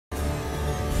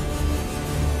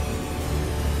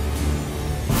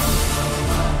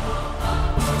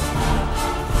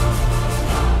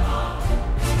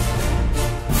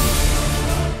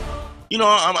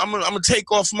I'm gonna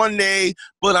take off Monday,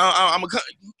 but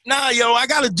nah, yo, I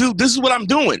gotta do. This is what I'm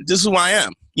doing. This is who I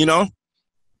am.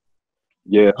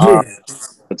 Yeah.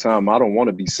 The time I don't want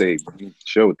to be saved. You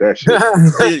chill with that shit.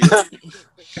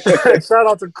 Shout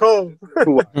out to Cole.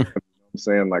 I'm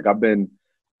saying, like, I've been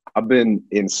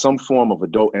in some form of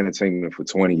adult entertainment for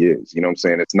 20 years. You know what I'm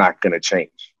saying? It's not gonna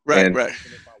change. Right. If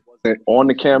I wasn't on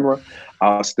the camera,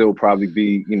 I'll still probably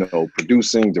be,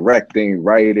 producing, directing,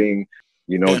 writing.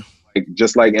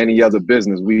 Just like any other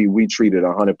business, we treat it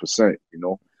 100%.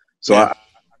 So I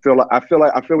feel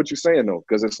what you're saying though,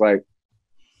 because it's like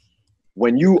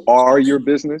when you are your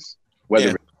business, whether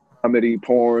it's comedy,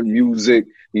 porn, music,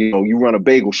 you run a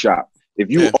bagel shop. If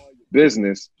you are your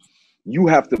business, you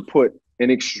have to put an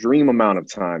extreme amount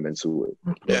of time into it.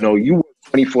 You work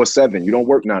 24/7. You don't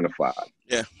work 9 to 5.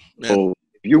 So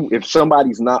if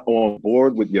somebody's not on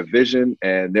board with your vision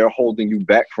and they're holding you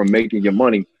back from making your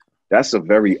money, that's a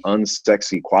very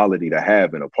unsexy quality to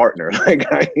have in a partner. Like,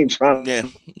 I ain't trying to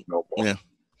no more.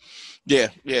 Yeah.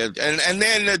 And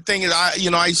then the thing is, I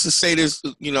used to say this,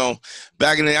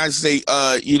 back in the day, I used to say,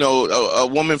 a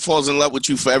woman falls in love with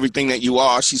you for everything that you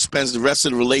are. She spends the rest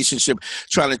of the relationship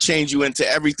trying to change you into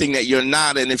everything that you're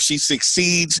not. And if she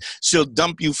succeeds, she'll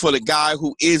dump you for the guy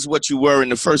who is what you were in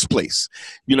the first place.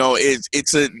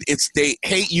 They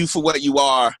hate you for what you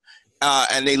are.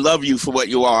 And they love you for what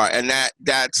you are, and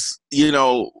that's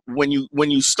when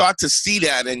you start to see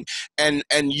that,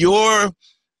 and your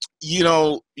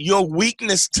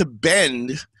weakness to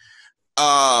bend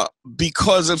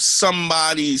because of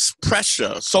somebody's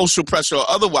pressure, social pressure or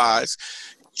otherwise,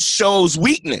 shows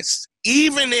weakness.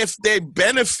 Even if they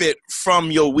benefit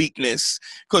from your weakness,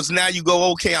 because now you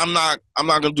go, okay, I'm not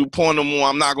gonna do porn no more.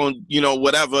 I'm not gonna,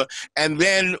 whatever. And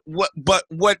then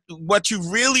what you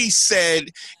really said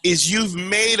is you've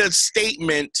made a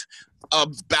statement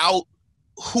about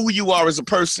who you are as a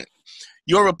person.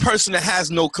 You're a person that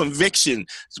has no conviction.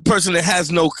 It's a person that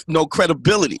has no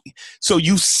credibility. So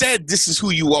you said this is who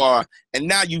you are, and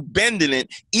now you bending it.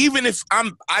 Even if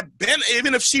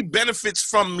even if she benefits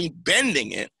from me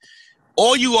bending it,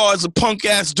 all you are is a punk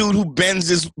ass dude who bends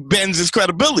his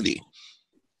credibility.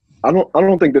 I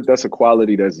don't think that that's a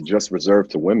quality that's just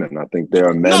reserved to women. I think there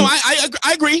are men. No,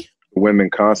 I agree. Women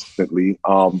constantly,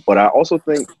 but I also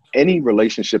think any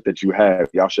relationship that you have,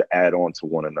 y'all should add on to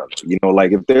one another.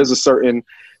 Like if there's a certain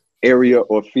area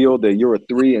or field that you're a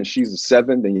 3 and she's a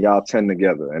 7, then y'all 10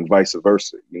 together, and vice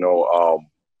versa.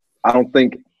 I don't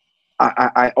think.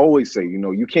 I always say,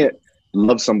 you can't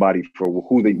love somebody for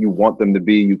who that you want them to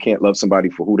be. You can't love somebody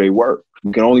for who they were.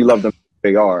 You can only love them for who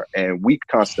they are. And we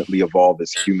constantly evolve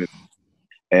as humans.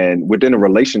 And within a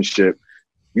relationship,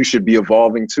 you should be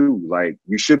evolving too. Like,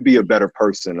 you should be a better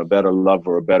person, a better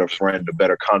lover, a better friend, a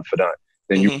better confidant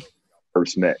than you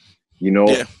first met.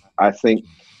 I think,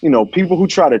 people who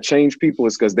try to change people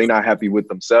is because they're not happy with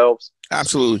themselves.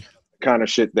 Absolutely. Kind of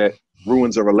shit that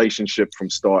ruins a relationship from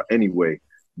start anyway.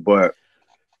 But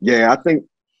yeah, I think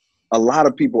a lot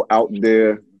of people out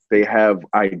there, they have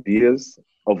ideas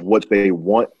of what they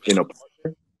want in a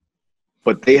partner,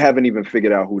 but they haven't even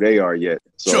figured out who they are yet.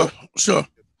 So Sure.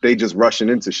 They just rushing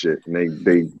into shit, and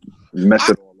they mess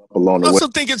it all up along the way. I also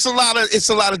think it's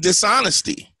a lot of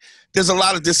dishonesty. There's a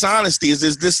lot of dishonesty.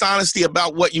 There's dishonesty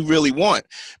about what you really want.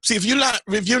 See, if you're not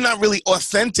really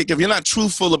authentic, if you're not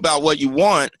truthful about what you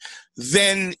want,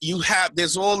 then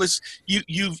there's all this.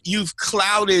 You've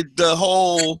clouded the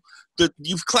whole.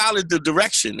 You've clouded the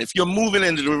direction. If you're moving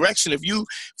in the direction,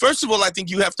 first of all, I think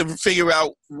you have to figure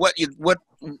out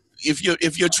if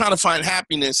you're trying to find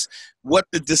happiness, what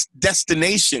the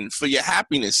destination for your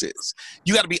happiness is.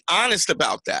 You got to be honest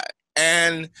about that.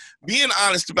 And being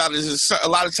honest about it is a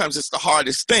lot of times it's the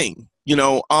hardest thing. There's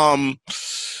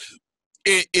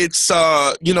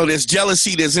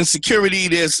jealousy, there's insecurity,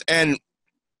 and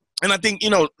I think,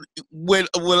 with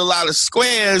a lot of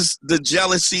squares, the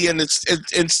jealousy and its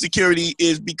insecurity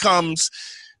becomes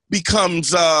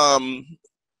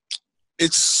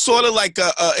it's sort of like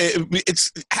it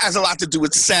has a lot to do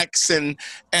with sex and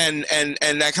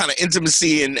that kind of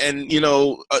intimacy and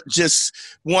just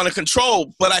want to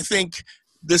control. But I think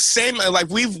the same, like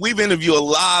we've interviewed a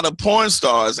lot of porn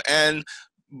stars, and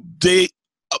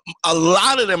a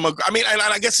lot of them are, and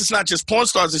I guess it's not just porn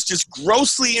stars, it's just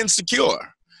grossly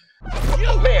insecure.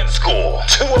 Man score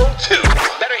 202.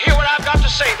 Better hear what I've got to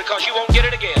say, because you won't get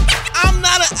it again. I'm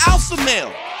not an alpha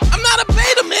male. I'm not a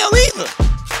beta male either.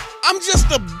 I'm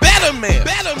just a better man.